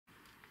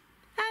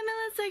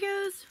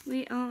Segos!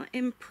 We are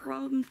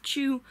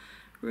impromptu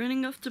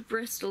running off to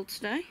Bristol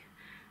today,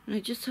 and I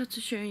just had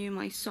to show you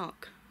my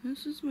sock.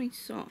 This is my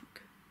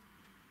sock.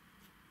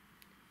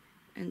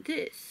 And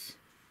this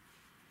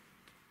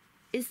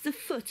is the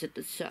foot of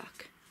the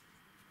sock.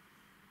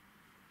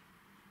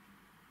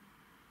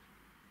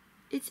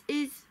 It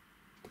is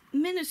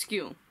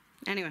minuscule.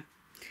 Anyway,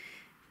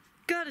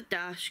 gotta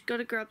dash,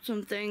 gotta grab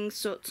some things,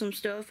 sort some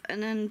stuff,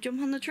 and then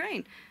jump on the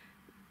train.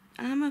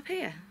 I'm up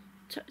here.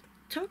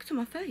 Talk to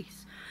my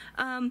face.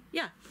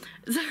 Yeah,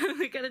 so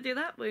we gotta do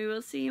that. We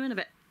will see you in a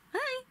bit.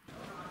 Hi!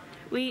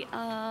 We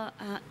are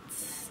at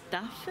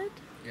Stafford?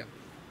 Yep.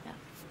 Yeah.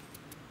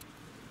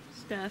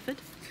 Stafford.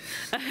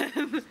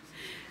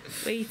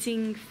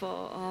 Waiting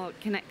for our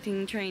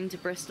connecting train to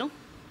Bristol.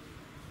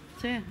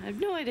 So yeah, I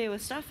have no idea where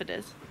Stafford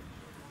is.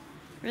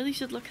 Really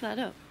should look that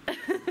up.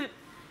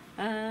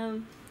 Yeah,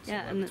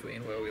 and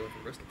between where we live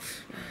in Bristol.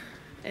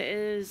 It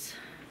is.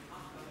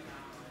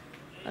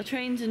 Our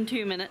train's in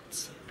 2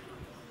 minutes.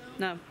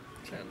 No.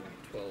 10,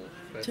 12,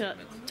 13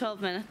 minutes.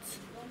 12 minutes.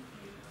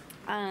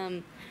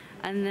 And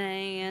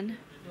then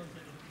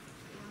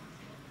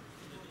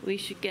we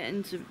should get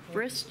into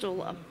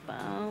Bristol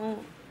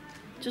about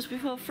just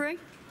before 3.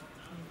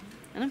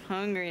 And I'm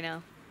hungry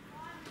now.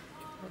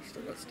 I've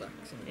still got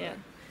stacks in the Yeah, bag.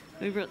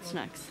 we brought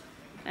snacks.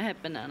 I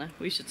had banana.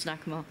 We should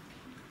snack them all.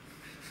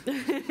 So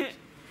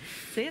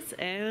yes,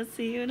 I'll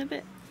see you in a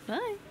bit.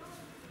 Bye.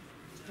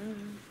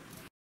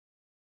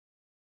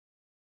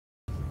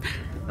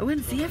 I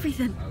want to see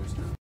everything.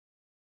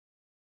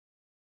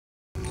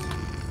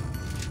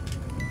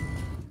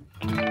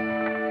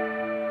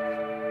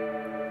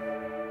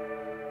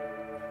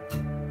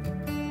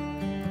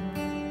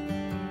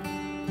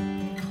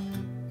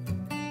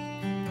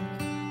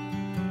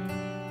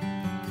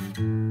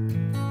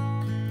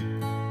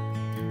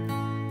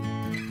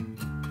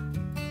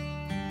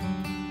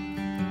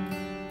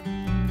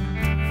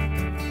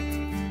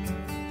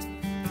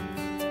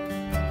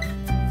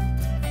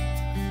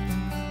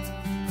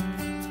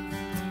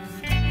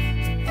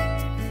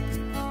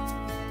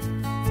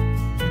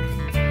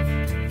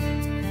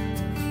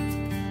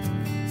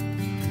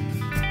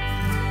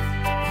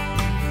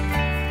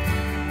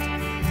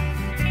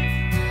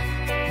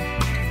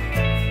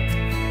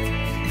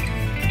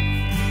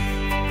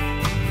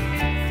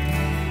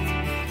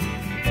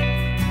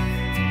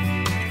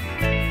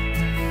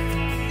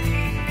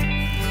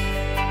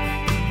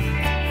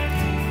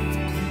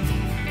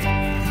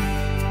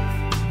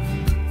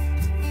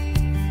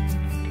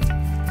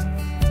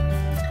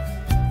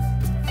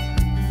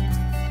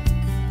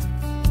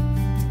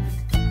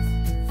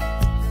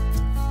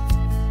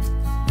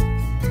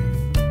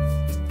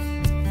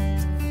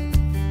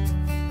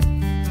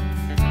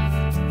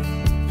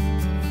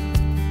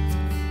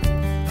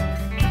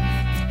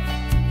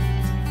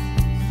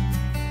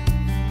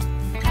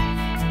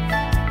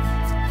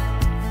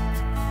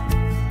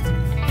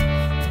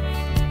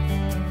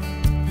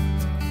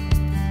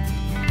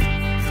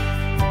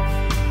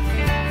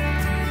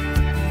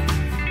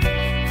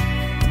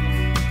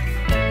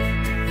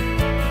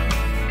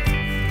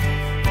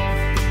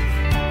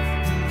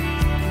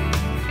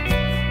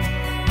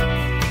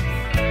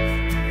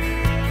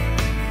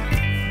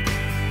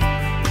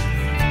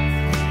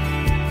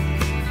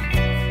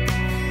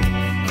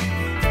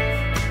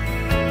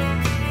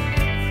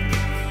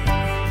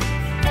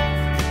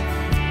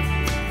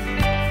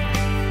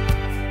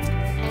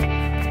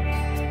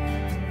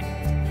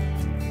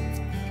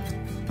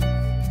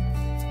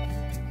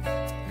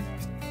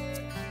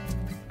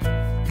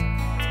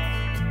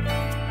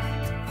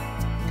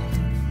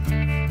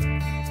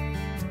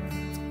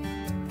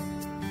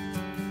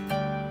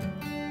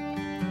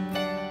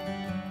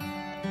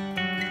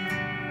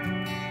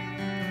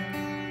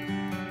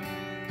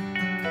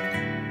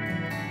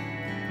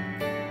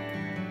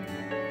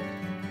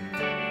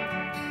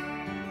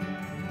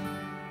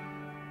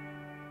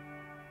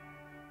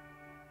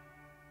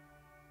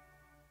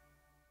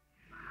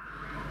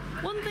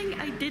 One thing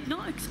I did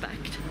not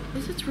expect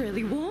is it's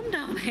really warm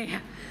down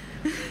here.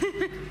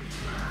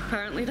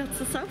 Apparently that's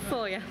the south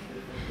for you.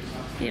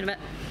 See you in a bit.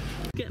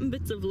 Getting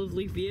bits of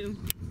lovely view.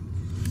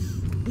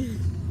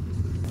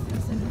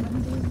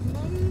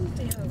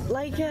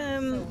 Like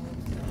This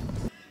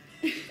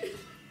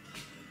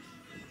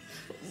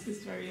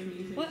is very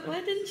amusing.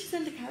 why didn't you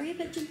send a carrier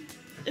pigeon?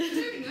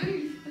 I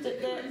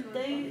don't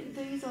know.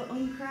 These are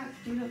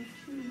uncracked, you know.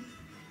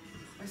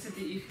 I said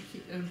that you could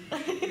keep them.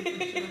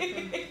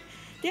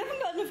 They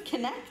haven't got enough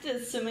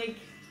connectors to make.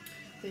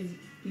 They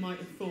might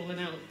have fallen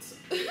out.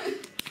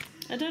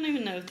 I don't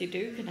even know if they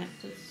do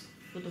connectors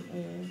for them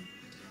all.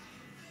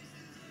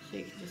 So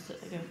you can just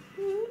sit there and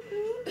go. Ooh,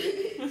 ooh.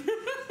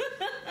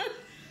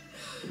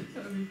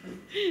 That would be fun.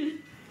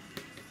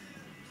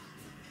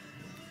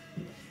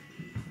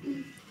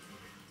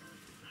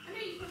 I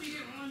know you probably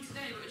don't want one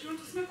today, but do you want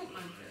a snuggle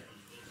blanket?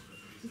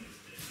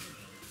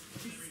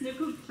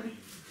 Snuggle play.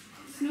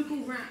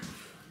 Snuggle wrap.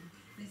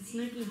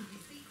 Snuggle.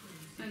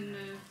 And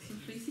some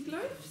fleecy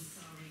gloves.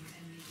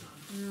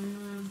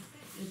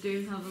 I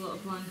do have a lot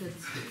of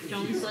blankets.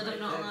 John said I'm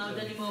not allowed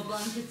any more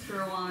blankets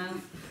for a while.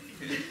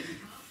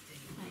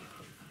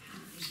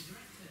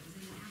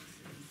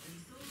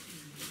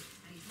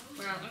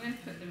 Well, I'm going to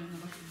put them in the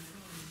bucket.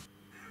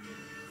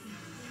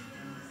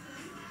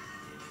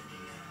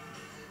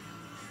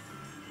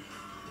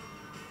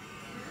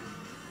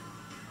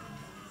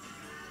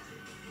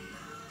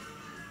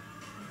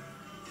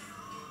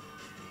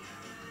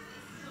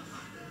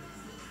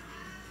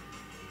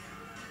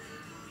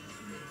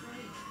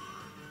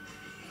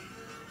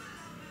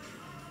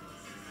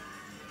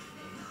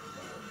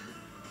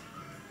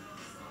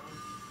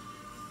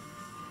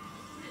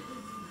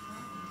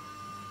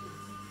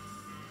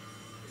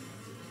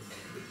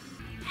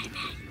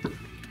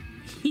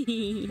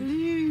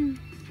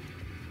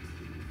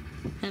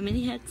 How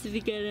many hats have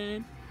you got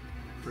on?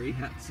 3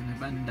 hats and a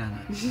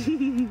bandana.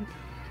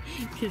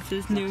 Because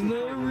there's no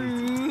more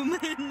room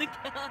in the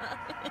car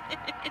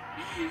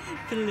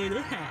for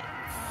little hats.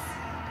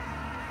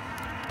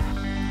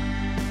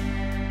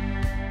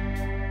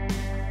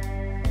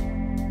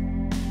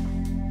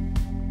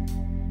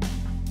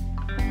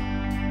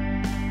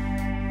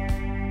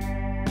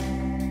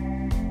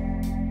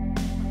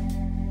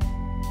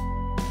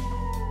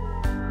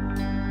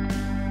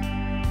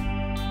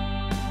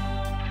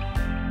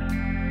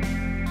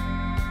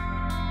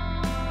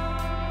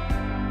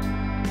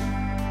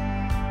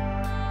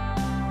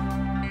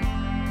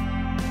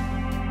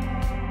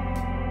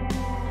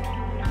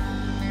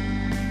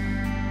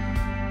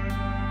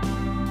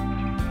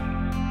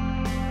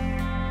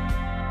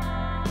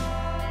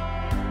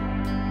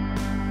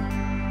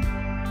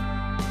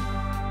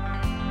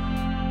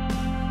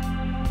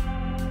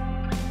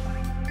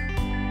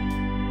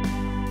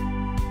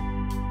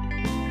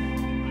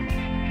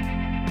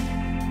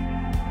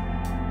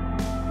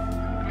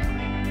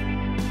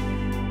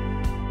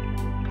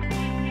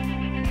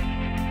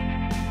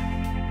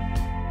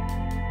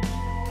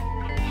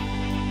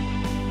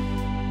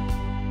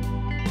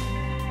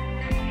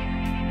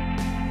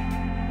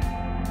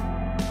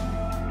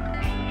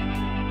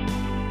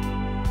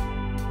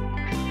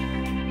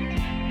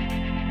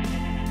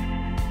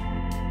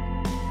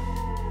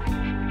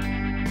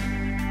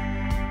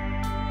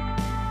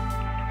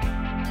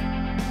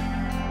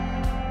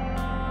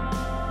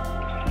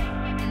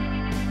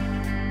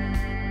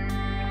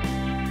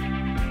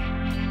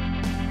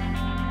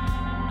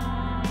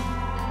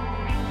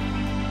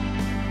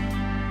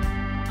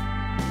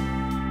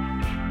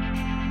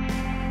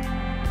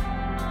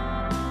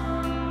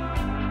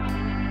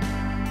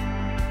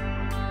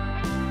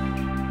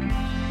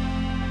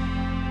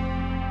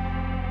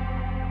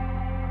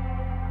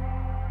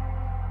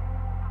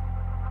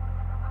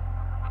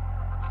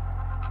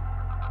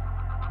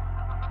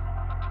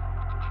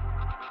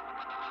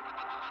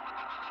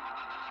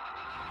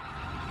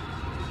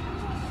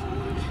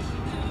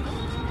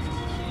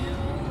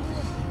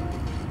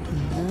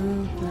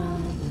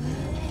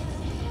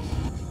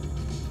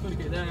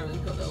 There, it's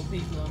got little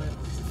people on it.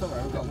 It's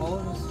alright, we've got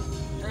molars.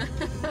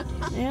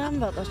 Yeah, I'm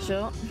about that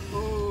short.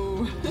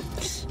 Oh.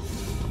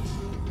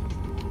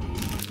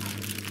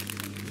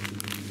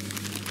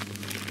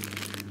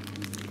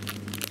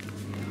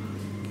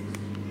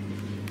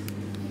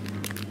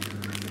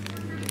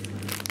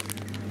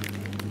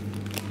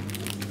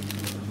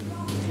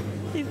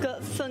 You've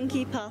got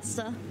funky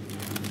pasta.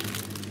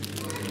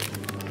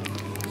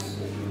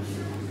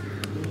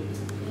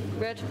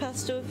 Red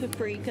pasta with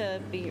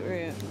paprika,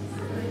 beetroot.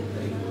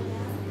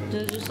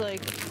 They're just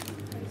like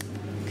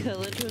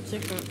coloured with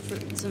different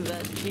fruits and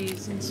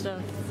veggies and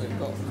stuff. They've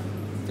got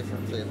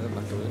different flavour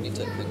macaroni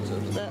type things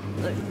over there.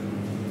 That look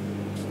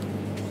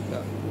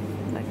Yeah,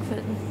 like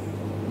fitting.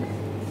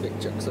 big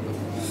chunks of them.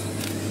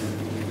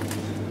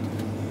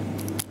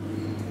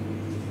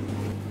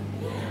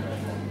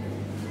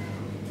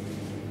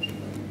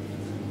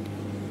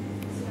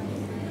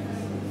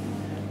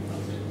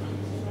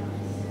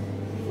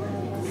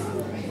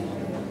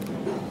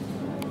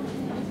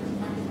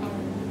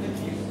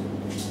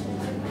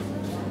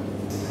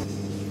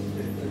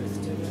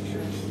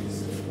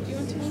 Do you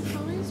want to more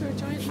fries or a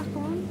giant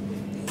macaron?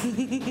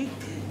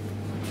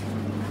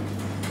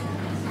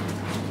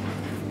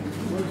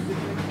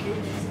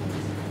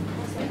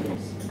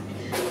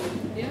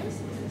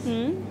 Yes?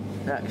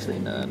 Actually,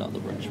 no, not the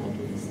brunch one.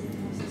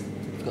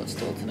 We've got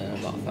Stilton and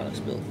I'm not a fan of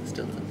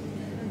Stilton.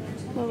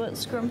 What about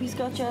Scrumpy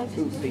Scotch egg?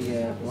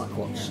 The Black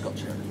Watch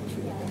Scotch ale.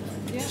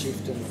 Yeah.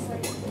 Chieftain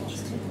Black Watch.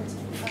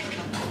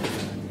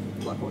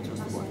 Black Watch has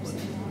the Black Watch.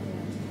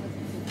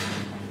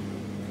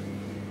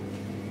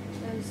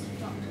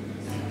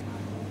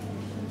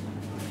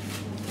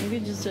 Maybe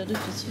just said it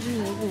just to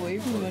move away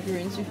from the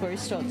macaroons before he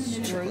starts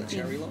Chocolate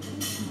cherry stroking. lot.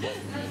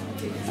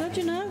 How do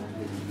you know?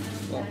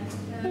 What?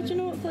 How do you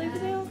know what flavour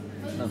they are?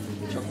 No,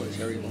 chocolate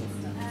cherry lot.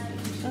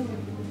 Oh.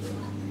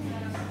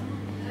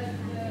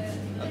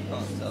 I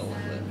can't tell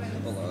what the,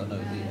 although I know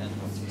the end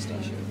one's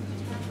pistachio.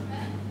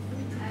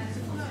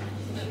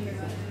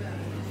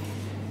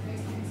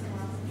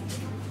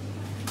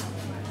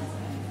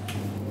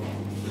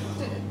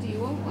 Do you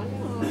want one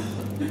or?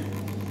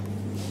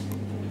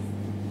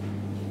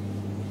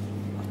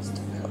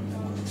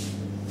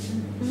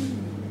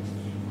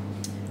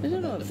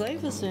 got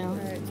flavours still.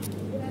 Right.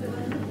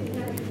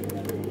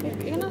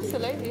 You're gonna have to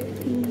lady.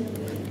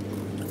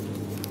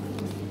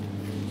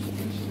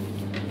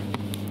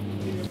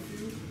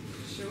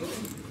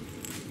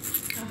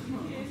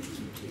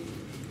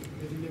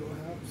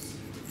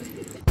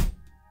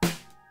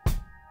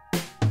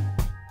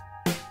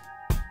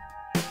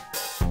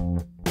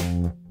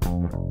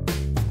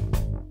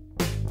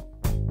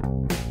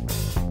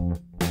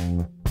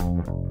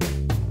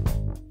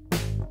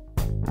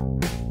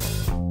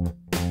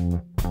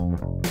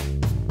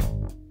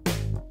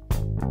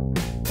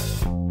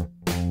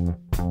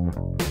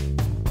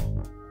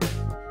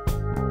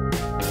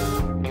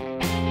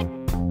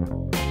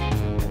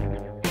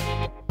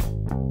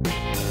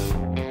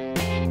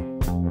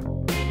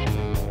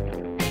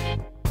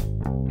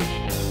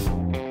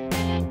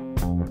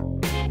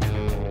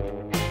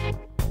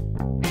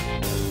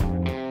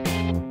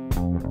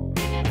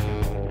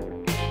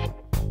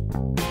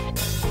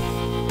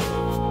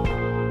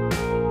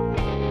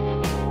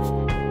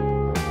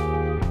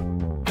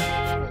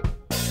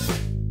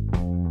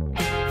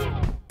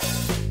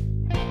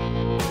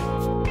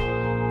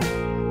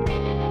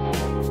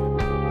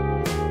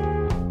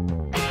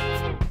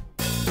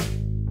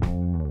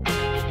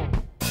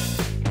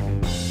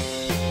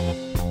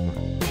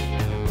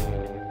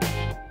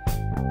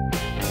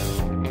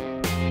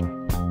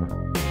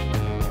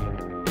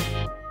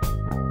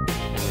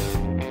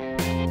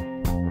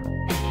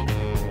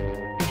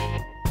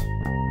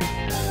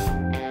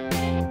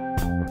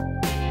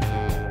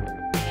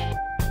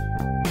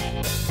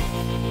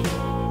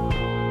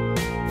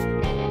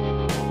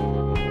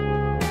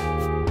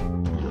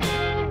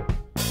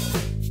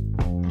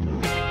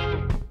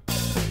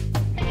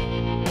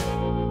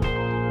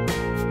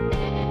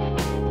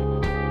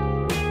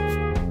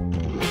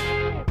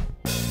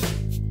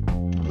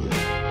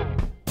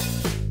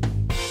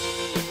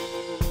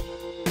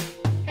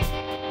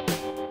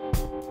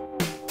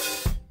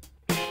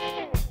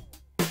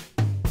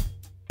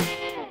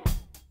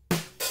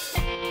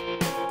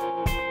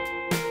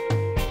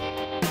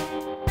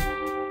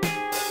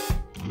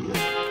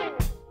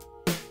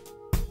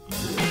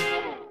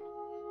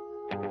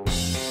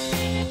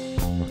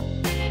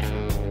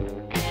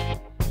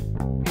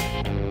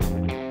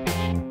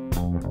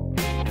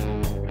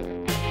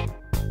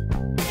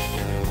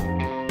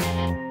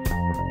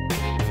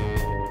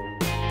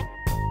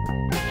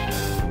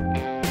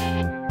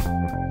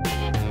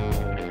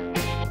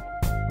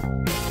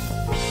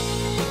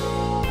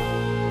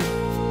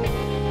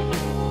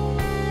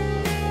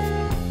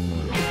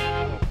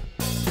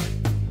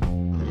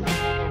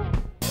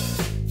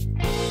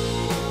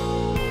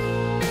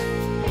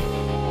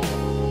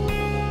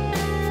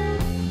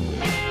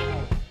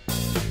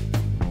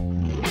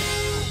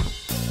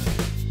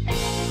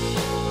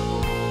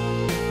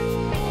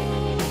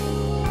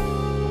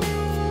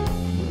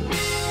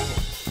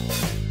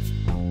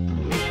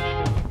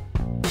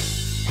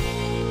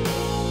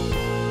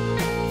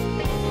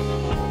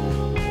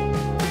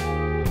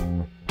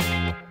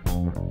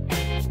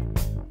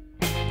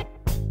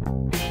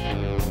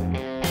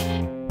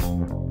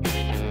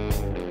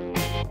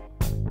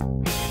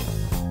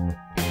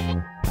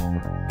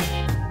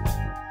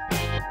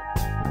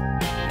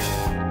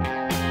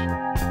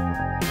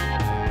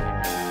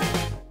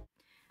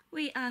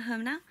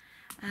 Home now.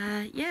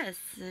 Yes,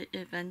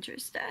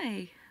 adventurous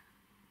day.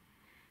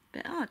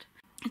 Bit odd.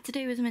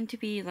 Today was meant to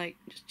be like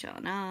just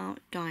chilling out,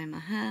 dyeing my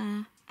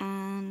hair,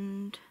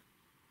 and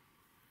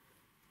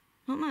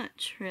not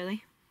much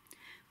really.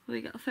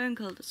 We got a phone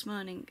call this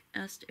morning,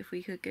 asked if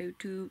we could go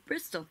to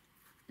Bristol.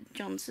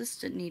 John's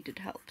sister needed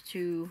help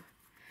to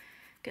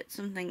get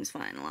some things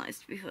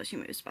finalised before she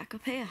moves back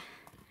up here.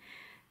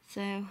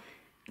 So,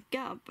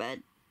 get out of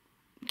bed,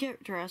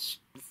 get dressed,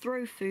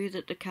 throw food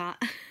at the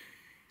cat,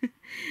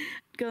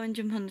 go and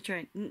jump on the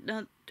train.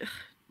 Not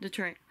the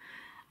train.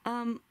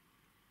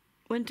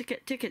 Went to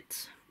get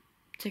tickets.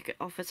 Ticket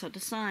office had a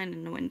sign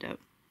in the window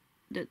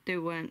that they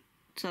weren't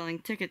selling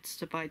tickets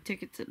to buy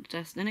tickets at the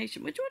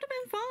destination, which would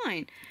have been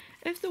fine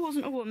if there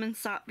wasn't a woman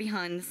sat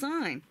behind the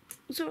sign.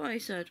 So I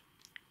said,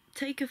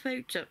 take a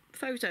photo,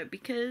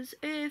 because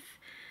if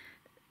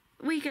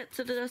we get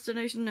to the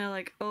destination, they're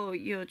like, oh,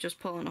 you're just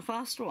pulling a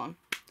fast one.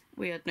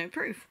 We had no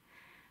proof.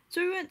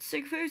 So we went to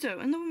take a photo,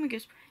 and the woman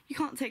goes, you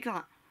can't take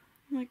that.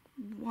 I'm like,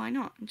 why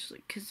not? And she's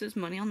like, because there's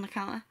money on the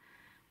counter.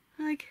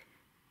 I'm like,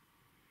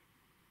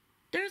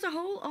 there's a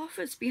whole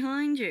office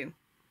behind you,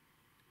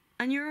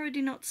 and you're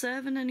already not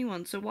serving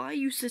anyone, so why are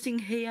you sitting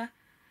here?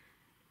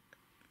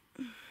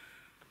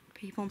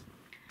 People.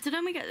 So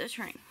then we get the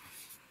train,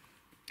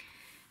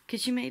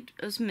 because she made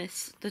us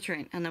miss the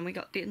train, and then we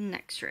got the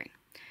next train,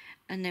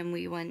 and then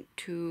we went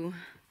to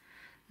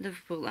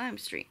Liverpool Lime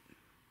Street.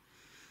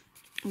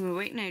 We were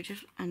waiting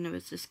ages, and there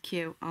was this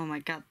queue. Oh my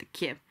god, the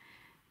queue.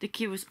 The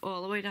queue was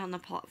all the way down the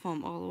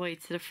platform, all the way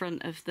to the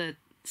front of the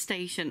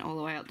station, all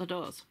the way out the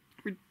doors.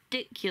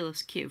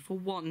 Ridiculous queue for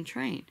one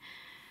train.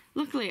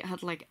 Luckily it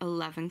had like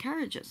 11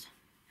 carriages.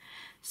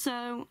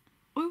 So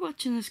we're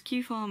watching this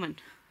queue forming.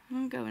 And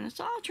I'm going, it's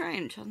our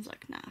train. John's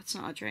like, nah, it's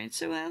not our train, it's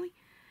so early.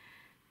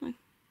 I'm like,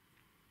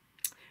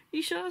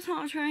 you sure it's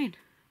not a train?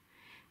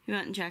 We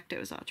went and checked, it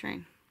was our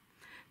train.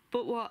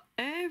 But what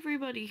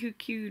everybody who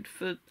queued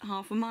for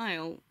half a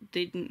mile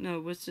didn't know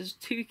was there's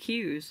 2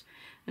 queues,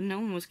 and no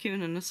one was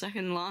queuing in the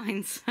second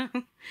line, so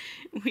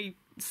we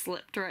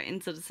slipped right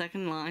into the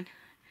second line.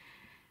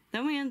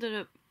 Then we ended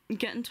up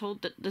getting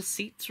told that the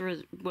seats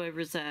were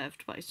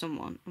reserved by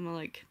someone, and we're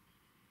like,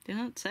 they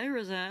don't say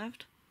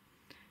reserved.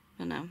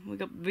 But no, we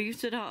got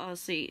booted out our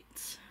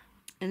seats,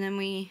 and then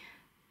we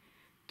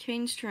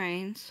changed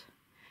trains,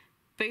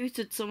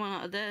 booted someone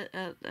out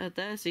of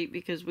their seat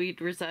because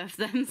we'd reserved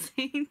them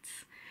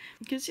seats.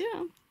 Because, you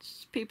know,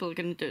 people are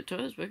going to do it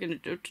to us, we're going to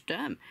do it to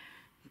them.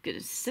 I'm going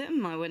to sit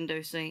in my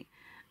window seat.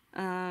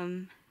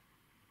 Then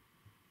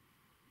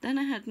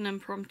I had an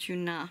impromptu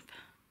nap.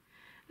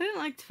 I don't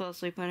like to fall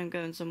asleep when I'm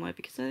going somewhere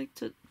because I like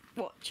to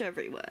watch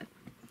everywhere.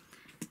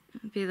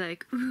 I'd be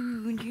like,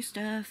 ooh, new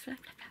stuff, blah,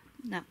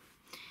 blah, blah. No,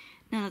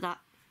 none of that.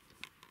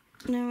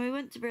 No, we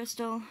went to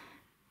Bristol,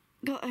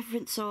 got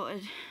everything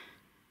sorted.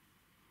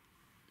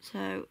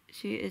 So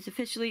she is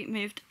officially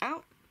moved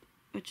out,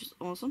 which is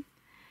awesome.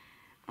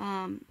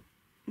 No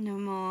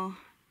more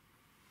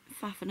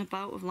faffing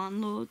about with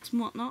landlords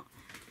and whatnot.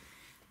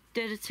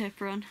 Did a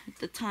tip run,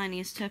 the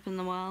tiniest tip in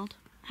the world.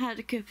 Had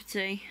a cup of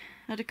tea,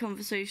 had a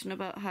conversation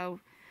about how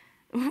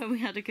when we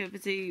had a cup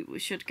of tea we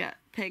should get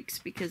pigs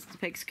because the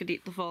pigs could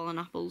eat the fallen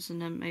apples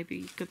and then maybe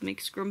you could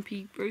make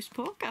scrumpy roast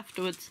pork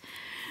afterwards.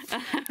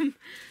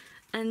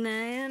 And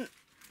then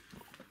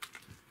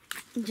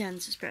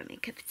Jen's just brought me a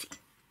cup of tea.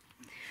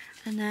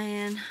 And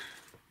then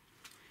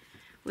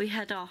we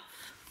head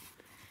off.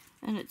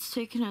 And it's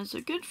taken us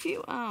a good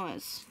few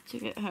hours to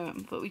get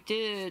home, but we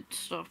did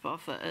stop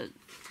off at a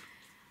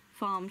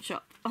farm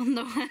shop on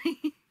the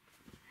way.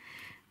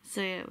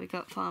 So yeah, we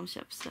got farm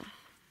shop stuff.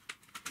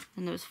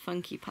 And there was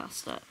funky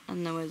pasta,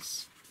 and there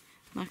was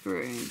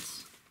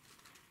macaroons.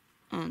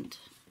 And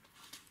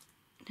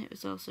it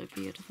was also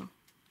beautiful.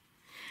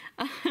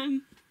 Oh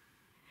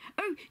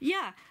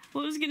yeah,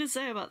 what I was gonna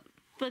say about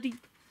bloody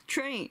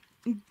train.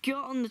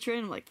 Got on the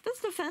train, I'm like,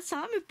 that's the first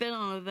time I've been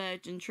on a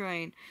Virgin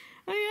train.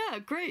 Oh yeah,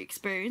 great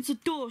experience. The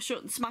door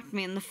shut and smacked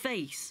me in the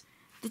face.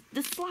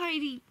 The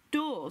slidey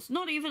doors,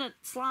 not even a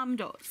slam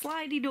door,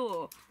 slidey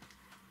door,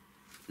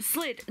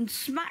 slid and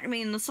smacked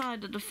me in the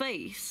side of the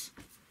face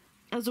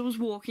as I was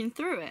walking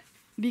through it.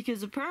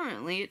 Because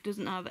apparently it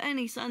doesn't have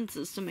any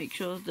sensors to make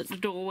sure that the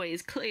doorway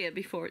is clear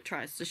before it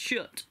tries to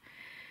shut.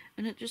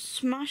 And it just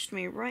smashed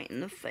me right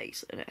in the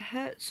face and it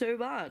hurt so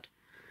bad.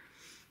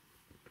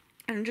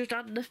 And just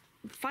had to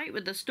fight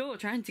with the store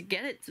trying to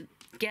get it to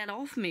get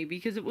off me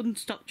because it wouldn't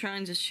stop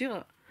trying to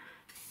shut.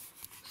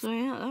 So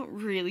yeah, that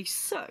really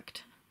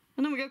sucked.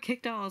 And then we got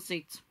kicked out of our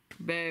seats.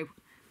 Boo.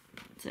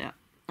 So yeah,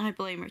 I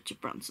blame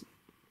Richard Branson.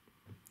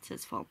 It's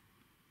his fault.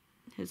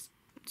 His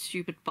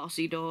stupid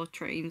bossy door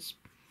trains.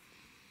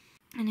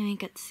 And then we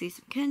get to see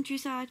some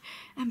countryside.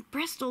 And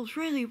Bristol's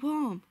really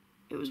warm.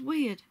 It was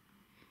weird.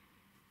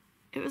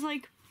 It was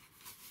like,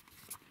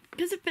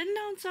 because I've been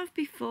down south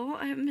before.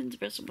 I haven't been to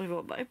Bristol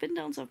before, but I've been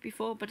down south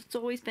before, but it's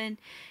always been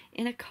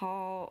in a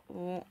car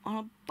or on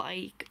a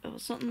bike or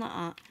something like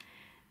that.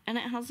 And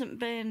it hasn't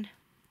been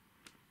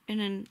in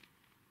an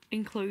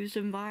enclosed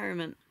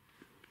environment.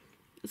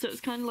 So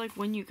it's kind of like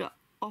when you got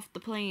off the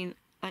plane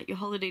at your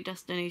holiday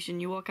destination,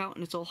 you walk out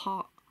and it's all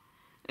hot.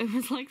 It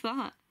was like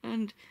that.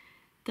 And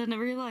then I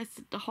realised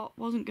that the hot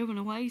wasn't going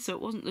away, so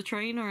it wasn't the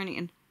train or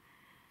anything.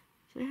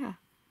 So yeah,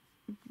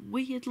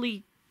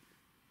 weirdly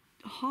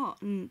hot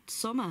in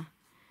summer,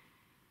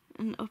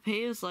 and up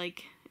here's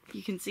like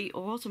you can see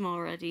autumn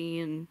already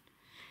and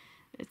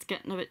it's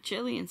getting a bit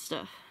chilly and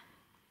stuff,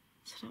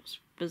 so that was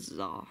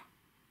bizarre.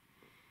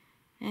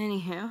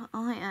 Anyhow,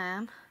 I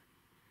am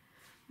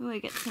going to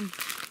get some,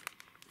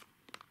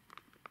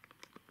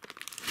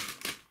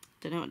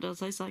 don't know what it does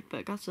taste like, but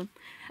I got some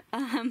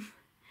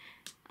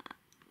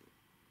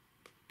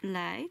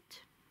light,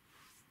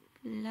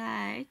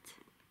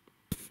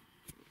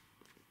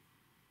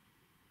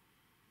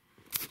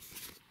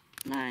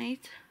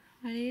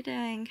 what are you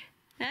doing?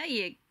 There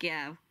you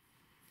go.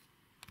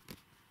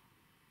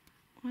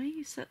 Why are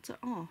you set to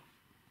off?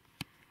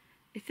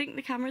 I think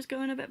the camera's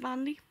going a bit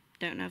bandy.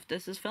 Don't know if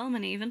this is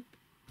filming even.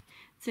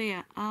 So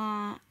yeah,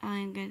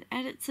 I'm going to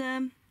edit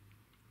some,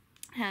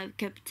 have a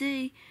cup of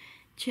tea,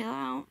 chill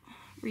out,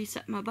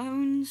 reset my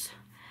bones,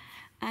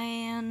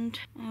 and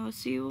I will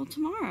see you all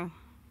tomorrow.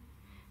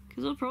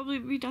 Because I'll probably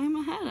be dyeing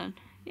my hair then.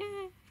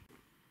 Yay!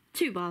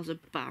 2 bars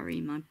of Barry,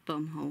 my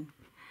bumhole.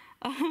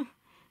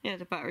 Yeah,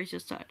 the battery's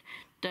just died.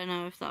 Don't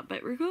know if that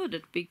bit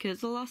recorded,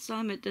 because the last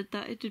time it did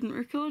that, it didn't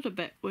record a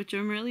bit, which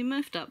I'm really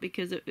miffed at,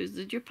 because it was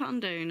the Japan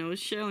day and I was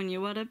showing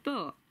you what I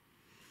bought.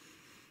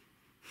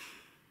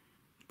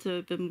 So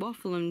I've been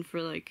waffling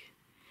for like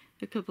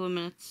a couple of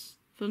minutes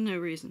for no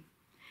reason.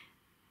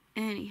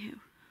 Anywho,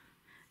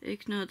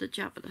 ignore the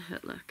jab of the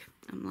hurt look.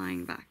 I'm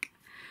lying back,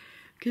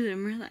 because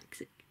I'm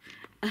relaxing.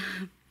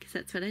 Because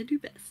that's what I do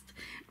best.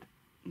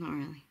 Not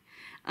really.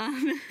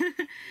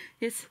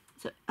 Yes.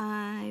 So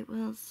I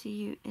will see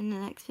you in the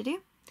next video,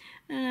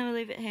 and I will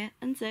leave it here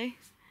and say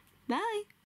bye.